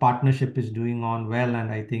the partnership is doing on well. And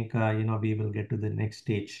I think we will get to the next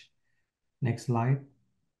stage. Next slide.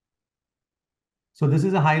 So this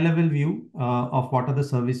is a high-level view of what are the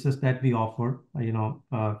services that we offer.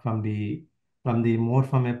 From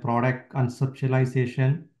a product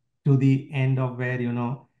conceptualization to the end of where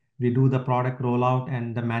we do the product rollout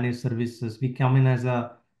and the managed services. Come in as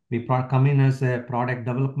a product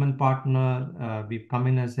development partner. We come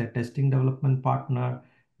in as a testing development partner.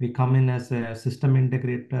 We come in as a system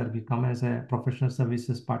integrator. We come as a professional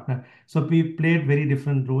services partner. So we played very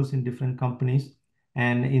different roles in different companies.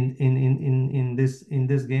 And in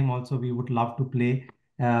this game also, we would love to play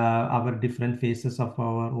our different phases of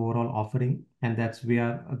our overall offering, and that's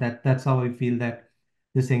how I feel that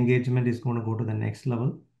this engagement is going to go to the next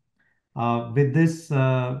level. With this,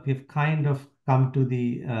 we've kind of come to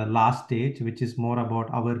the last stage, which is more about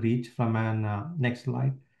our reach from an next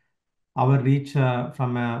slide. Our reach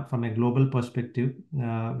from a global perspective,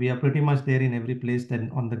 we are pretty much there in every place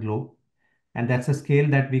then on the globe, and that's a scale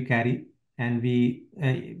that we carry. And we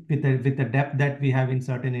with the depth that we have in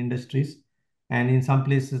certain industries, and in some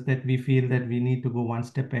places that we feel that we need to go one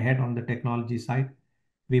step ahead on the technology side,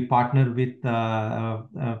 we partner with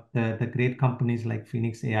the great companies like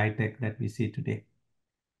Phoenix AI Tech that we see today.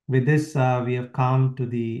 With this, we have come to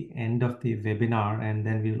the end of the webinar, and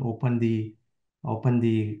then we'll open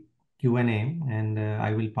the Q&A, and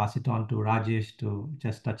I will pass it on to Rajesh to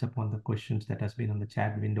just touch upon the questions that has been on the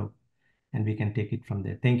chat window, and we can take it from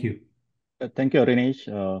there. Thank you. Thank you, Rinesh.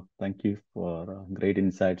 Thank you for great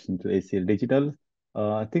insights into ACL Digital.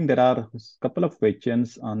 I think there are a couple of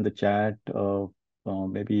questions on the chat. I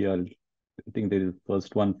think there is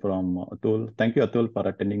first one from Atul. Thank you, Atul, for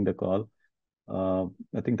attending the call.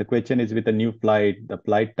 I think the question is, with a new flight, the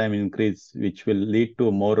flight time increase, which will lead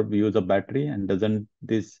to more use of battery, and doesn't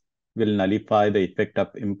this will nullify the effect of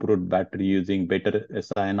improved battery using better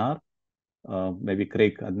SINR? Maybe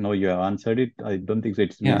Craig, I know you have answered it. I don't think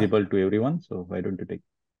it's visible to everyone, so why don't you take?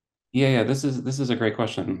 Yeah. This is a great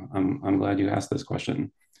question. I'm glad you asked this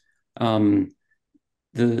question.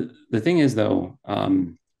 The thing is, though,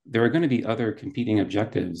 there are going to be other competing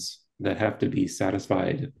objectives that have to be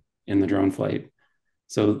satisfied in the drone flight.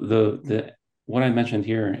 So what I mentioned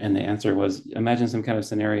here, and the answer was, imagine some kind of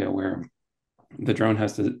scenario where the drone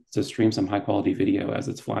has to stream some high quality video as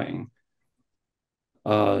it's flying.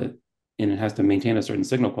 And it has to maintain a certain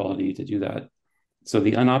signal quality to do that. So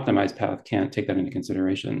the unoptimized path can't take that into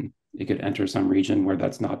consideration. It could enter some region where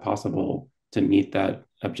that's not possible to meet that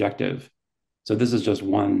objective. So this is just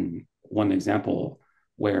one example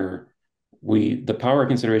where the power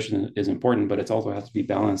consideration is important, but it also has to be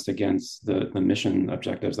balanced against the mission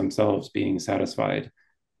objectives themselves being satisfied.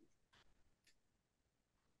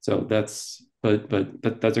 So that's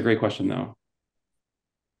a great question, though.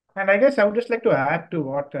 And I guess I would just like to add to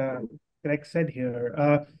what Greg said here.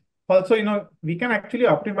 Also, we can actually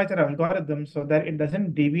optimize our algorithm so that it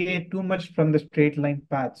doesn't deviate too much from the straight line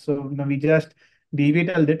path. So, we just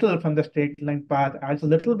deviate a little from the straight line path, adds a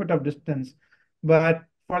little bit of distance. But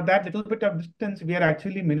for that little bit of distance, we are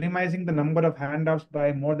actually minimizing the number of handoffs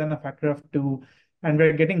by more than a factor of 2, and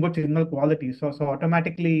we're getting good signal quality. So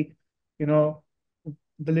automatically, you know,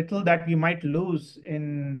 the little that we might lose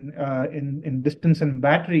in distance and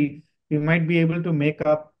battery, we might be able to make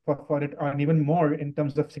up for it, and even more in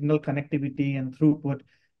terms of signal connectivity and throughput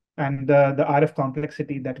and the RF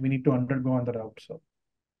complexity that we need to undergo on the route. So.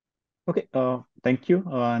 Okay, thank you.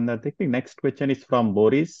 And I think the next question is from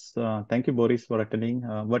Boris. Thank you, Boris, for attending.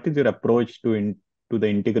 What is your approach to the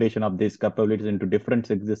integration of these capabilities into different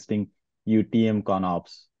existing UTM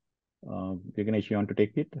ConOps? Vignesh, you want to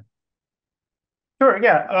take it? Sure,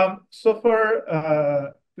 yeah. So for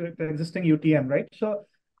the existing UTM, right? So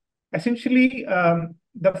essentially,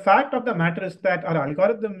 the fact of the matter is that our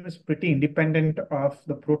algorithm is pretty independent of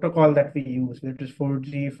the protocol that we use, whether it is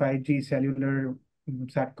 4G, 5G, cellular,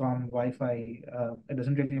 SATCOM, Wi-Fi. It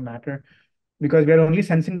doesn't really matter because we are only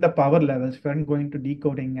sensing the power levels. We aren't going to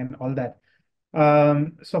decoding and all that.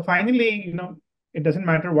 So finally, it doesn't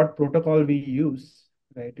matter what protocol we use,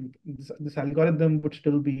 right? This algorithm would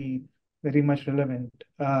still be very much relevant.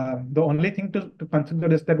 The only thing to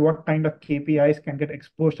consider is that what kind of KPIs can get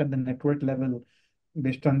exposed at the network level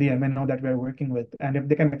based on the MNO that we're working with. And if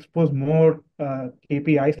they can expose more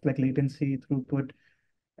KPIs like latency, throughput,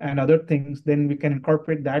 and other things, then we can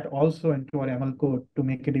incorporate that also into our ML code to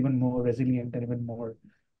make it even more resilient and even more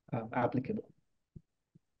applicable.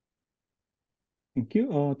 Thank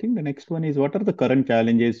you. I think the next one is, what are the current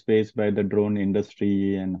challenges faced by the drone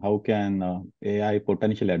industry and how can AI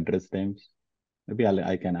potentially address them? Maybe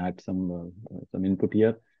I can add some input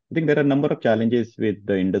here. I think there are a number of challenges with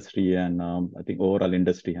the industry and I think overall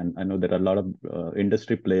industry. And I know there are a lot of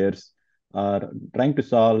industry players are trying to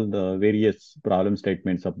solve the various problem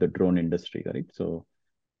statements of the drone industry, right? So,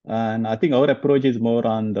 and I think our approach is more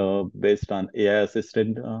on based on AI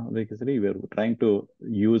assisted basically. We're trying to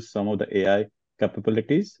use some of the AI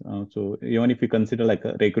capabilities. So even if you consider like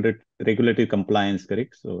a regulatory compliance,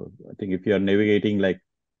 correct? So I think if you are navigating like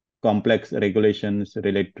complex regulations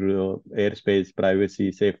related to airspace,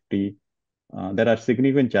 privacy, safety, there are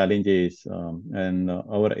significant challenges. And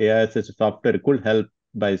our AI assisted software could help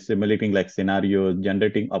by simulating like scenarios,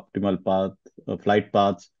 generating optimal flight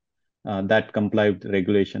paths that comply with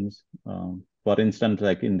regulations. For instance,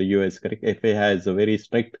 like in the US, correct, FAA has a very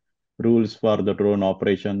strict rules for the drone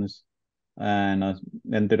operations, and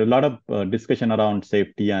there are a lot of discussion around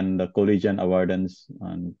safety and collision avoidance.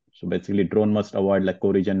 And so basically, drone must avoid like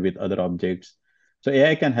collision with other objects. So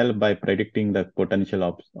AI can help by predicting the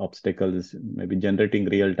potential obstacles, maybe generating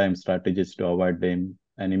real-time strategies to avoid them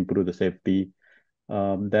and improve the safety.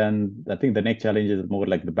 Then I think the next challenge is more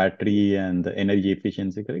like the battery and the energy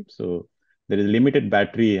efficiency, correct? So there is limited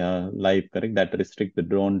battery life, correct, that restrict the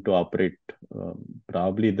drone to operate.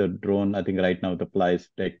 Probably the drone, I think right now the flies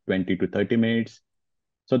take 20 to 30 minutes.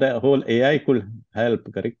 So the whole AI could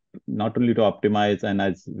help, correct, not only to optimize, and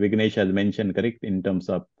as Vignesh has mentioned, correct, in terms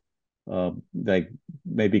of like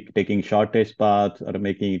maybe taking shortest path or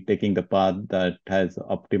taking the path that has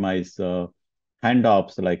optimized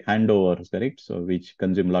handoffs like handovers, correct? So which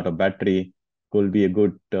consume a lot of battery could be a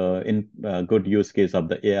good use case of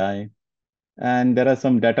the AI. And there are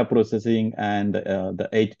some data processing and the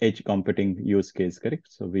edge computing use case, correct?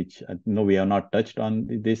 So which I know we have not touched on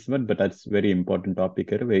this one, but that's very important topic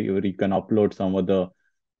here, where you can upload some of the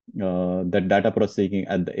data processing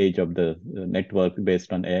at the edge of the network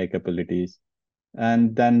based on AI capabilities.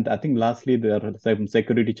 And then I think lastly, there are some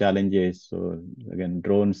security challenges. So again,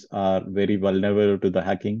 drones are very vulnerable to the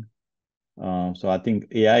hacking. So I think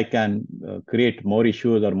AI can create more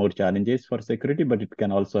issues or more challenges for security, but it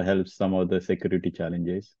can also help some of the security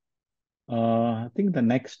challenges. I think the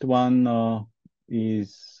next one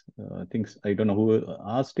is, I think, I don't know who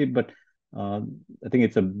asked it, but I think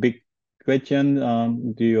it's a big question.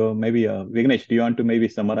 Do you maybe, Vignesh, do you want to maybe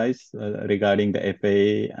summarize regarding the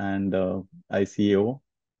FAA and ICAO?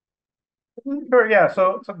 Sure, yeah.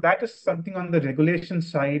 So that is something on the regulation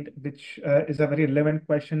side, which is a very relevant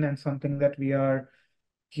question and something that we are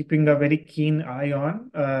keeping a very keen eye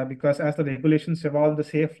on, because as the regulations evolve, the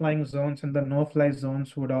safe flying zones and the no-fly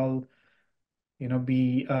zones would all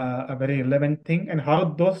be a very relevant thing, and how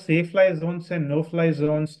those safe fly zones and no fly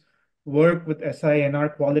zones work with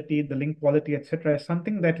SINR quality, the link quality, etc., is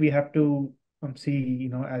something that we have to see,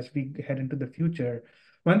 as we head into the future.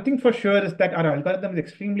 One thing for sure is that our algorithm is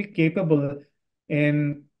extremely capable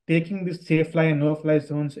in taking these safe fly and no fly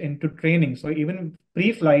zones into training. So even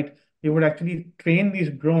pre-flight, we would actually train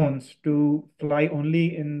these drones to fly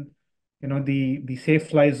only in the safe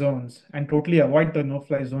fly zones and totally avoid the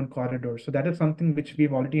no-fly zone corridor. So that is something which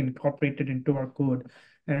we've already incorporated into our code,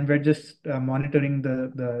 and we're just monitoring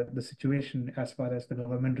the situation as far as the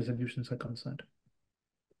government resolutions are concerned.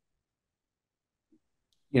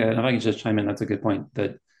 Yeah, and if I could just chime in, that's a good point.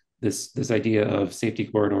 That this idea of safety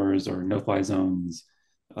corridors or no-fly zones,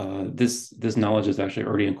 this knowledge is actually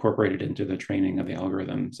already incorporated into the training of the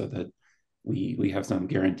algorithm, so that we have some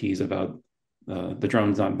guarantees about the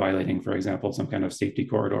drone's not violating, for example, some kind of safety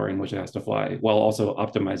corridor in which it has to fly, while also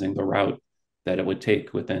optimizing the route that it would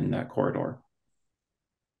take within that corridor.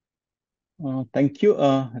 Thank you.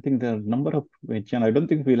 I think the number of questions, I don't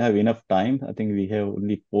think we'll have enough time. I think we have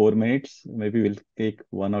only 4 minutes. Maybe we'll take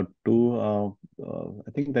one or two.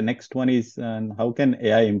 I think the next one is how can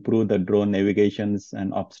AI improve the drone navigations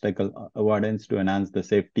and obstacle avoidance to enhance the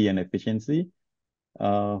safety and efficiency?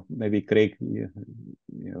 Maybe Craig, you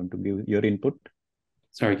want to give your input?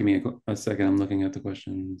 Sorry, give me a second. I'm looking at the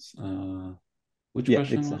questions. Which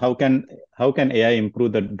question? It's how can AI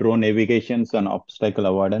improve the drone navigations and obstacle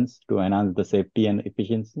avoidance to enhance the safety and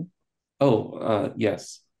efficiency?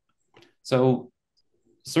 Yes. So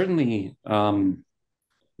certainly, one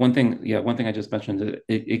thing I just mentioned,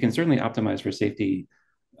 it can certainly optimize for safety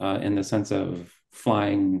in the sense of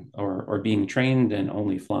flying or being trained and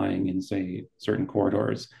only flying in, say, certain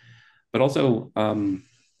corridors. But also,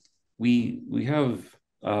 we have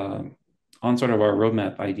on sort of our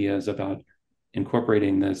roadmap ideas about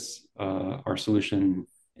incorporating this, our solution,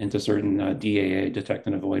 into certain DAA, detect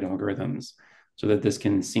and avoid algorithms, so that this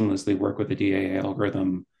can seamlessly work with the DAA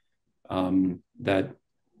algorithm that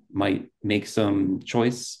might make some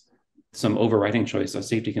choice, some overriding choice, a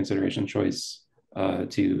safety consideration choice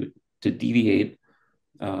to deviate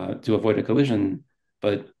to avoid a collision,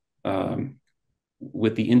 but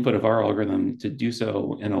with the input of our algorithm to do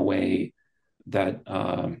so in a way that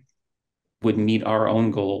would meet our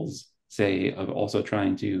own goals, say, of also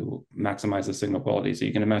trying to maximize the signal quality. So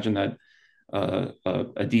you can imagine that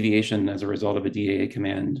a deviation as a result of a DAA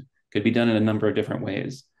command could be done in a number of different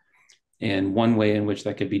ways. And one way in which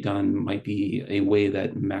that could be done might be a way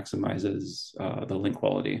that maximizes the link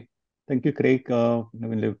quality. Thank you, Craig. We'll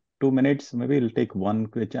have 2 minutes. Maybe we'll take one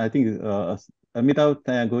question. I think Amitav,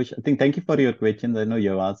 Ghosh, I think thank you for your questions. I know you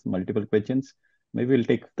have asked multiple questions. Maybe we'll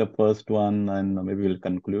take the first one and maybe we'll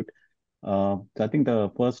conclude. So I think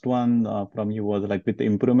the first one from you was like, with the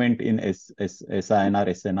improvement in SINR,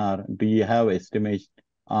 SNR, do you have estimate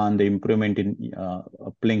on the improvement in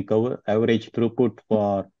uplink cover average throughput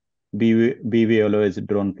for BVLOS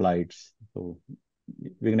drone flights? So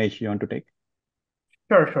Vignesh, you want to take?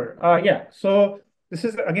 Sure. Yeah. So this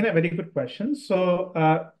is again a very good question. So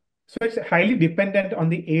it's highly dependent on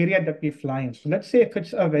the area that we fly in. So let's say if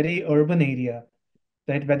it's a very urban area,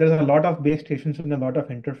 right, where there's a lot of base stations and a lot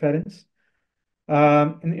of interference.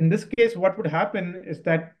 In this case, what would happen is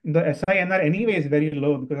that the SINR anyway is very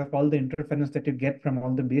low because of all the interference that you get from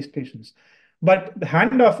all the base stations. But the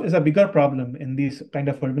handoff is a bigger problem in these kind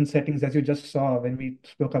of urban settings, as you just saw when we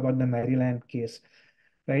spoke about the Maryland case.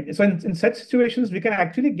 Right. So in such situations, we can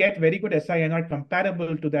actually get very good SINR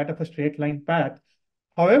comparable to that of a straight line path.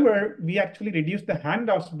 However, we actually reduce the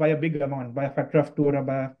handoffs by a big amount, by a factor of 2 or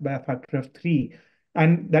by a factor of 3.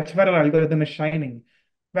 And that's where our algorithm is shining.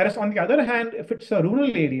 Whereas on the other hand, if it's a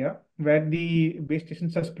rural area where the base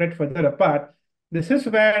stations are spread further apart, this is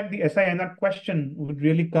where the SINR question would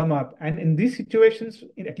really come up. And in these situations,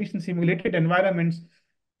 at least in simulated environments,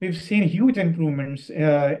 we've seen huge improvements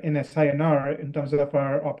in SINR in terms of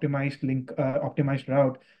our optimized link, optimized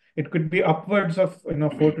route. It could be upwards of 4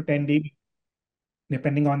 to 10 dB,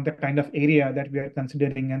 depending on the kind of area that we are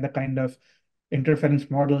considering and the kind of interference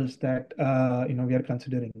models that we are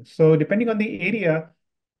considering. So depending on the area,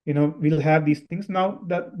 we'll have these things. Now,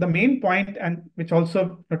 the main point, and which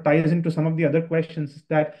also ties into some of the other questions, is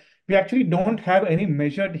that we actually don't have any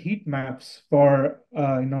measured heat maps for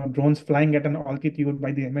drones flying at an altitude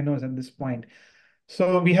by the MNOs at this point.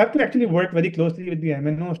 So we have to actually work very closely with the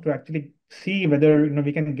MNOs to actually see whether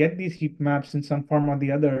we can get these heat maps in some form or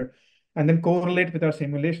the other, and then correlate with our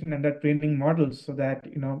simulation and our training models, so that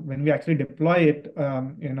when we actually deploy it,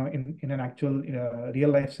 in an actual real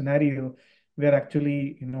life scenario, we are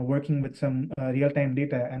actually working with some real time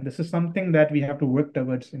data, and this is something that we have to work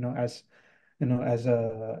towards as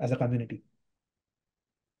a community.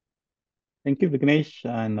 Thank you, Vignesh.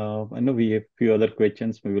 And I know we have a few other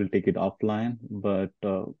questions. We will take it offline. But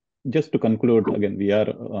just to conclude, again, we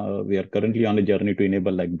are currently on a journey to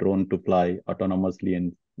enable like drone to fly autonomously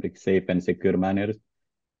in like safe and secure manners.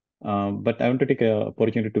 But I want to take an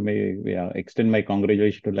opportunity to extend my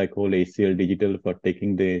congratulations to like whole ACL Digital for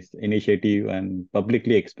taking this initiative and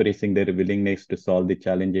publicly expressing their willingness to solve the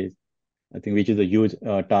challenges. I think which is a huge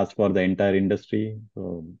task for the entire industry.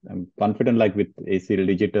 So I'm confident like with ACL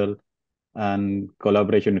Digital and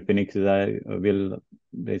collaboration with Phoenix AI will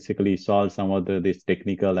basically solve some of these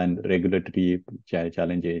technical and regulatory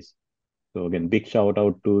challenges. So again, big shout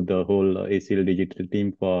out to the whole ACL Digital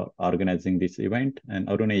team for organizing this event. And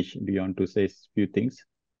Arunesh, do you want to say a few things?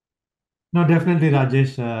 No, definitely,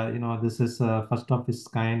 Rajesh. This is first of its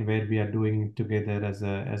kind where we are doing it together as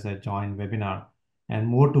a joint webinar, and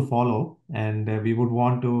more to follow. And we would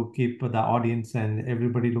want to keep the audience and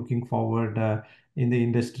everybody looking forward in the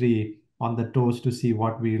industry on the toes to see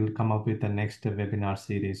what we'll come up with the next webinar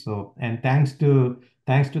series. So, and thanks to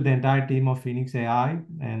the entire team of Phoenix AI,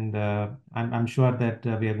 and I'm sure that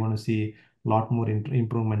we are going to see a lot more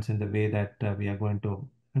improvements in the way that we are going to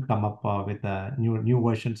come up with new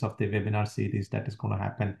versions of the webinar series that is going to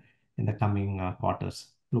happen in the coming quarters.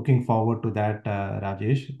 Looking forward to that,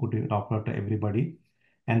 Rajesh. Good talk to everybody.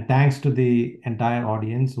 And thanks to the entire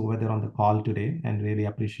audience who were there on the call today, and really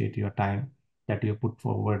appreciate your time that you put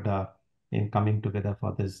forward in coming together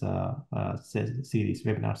for this series,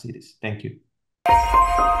 webinar series. Thank you.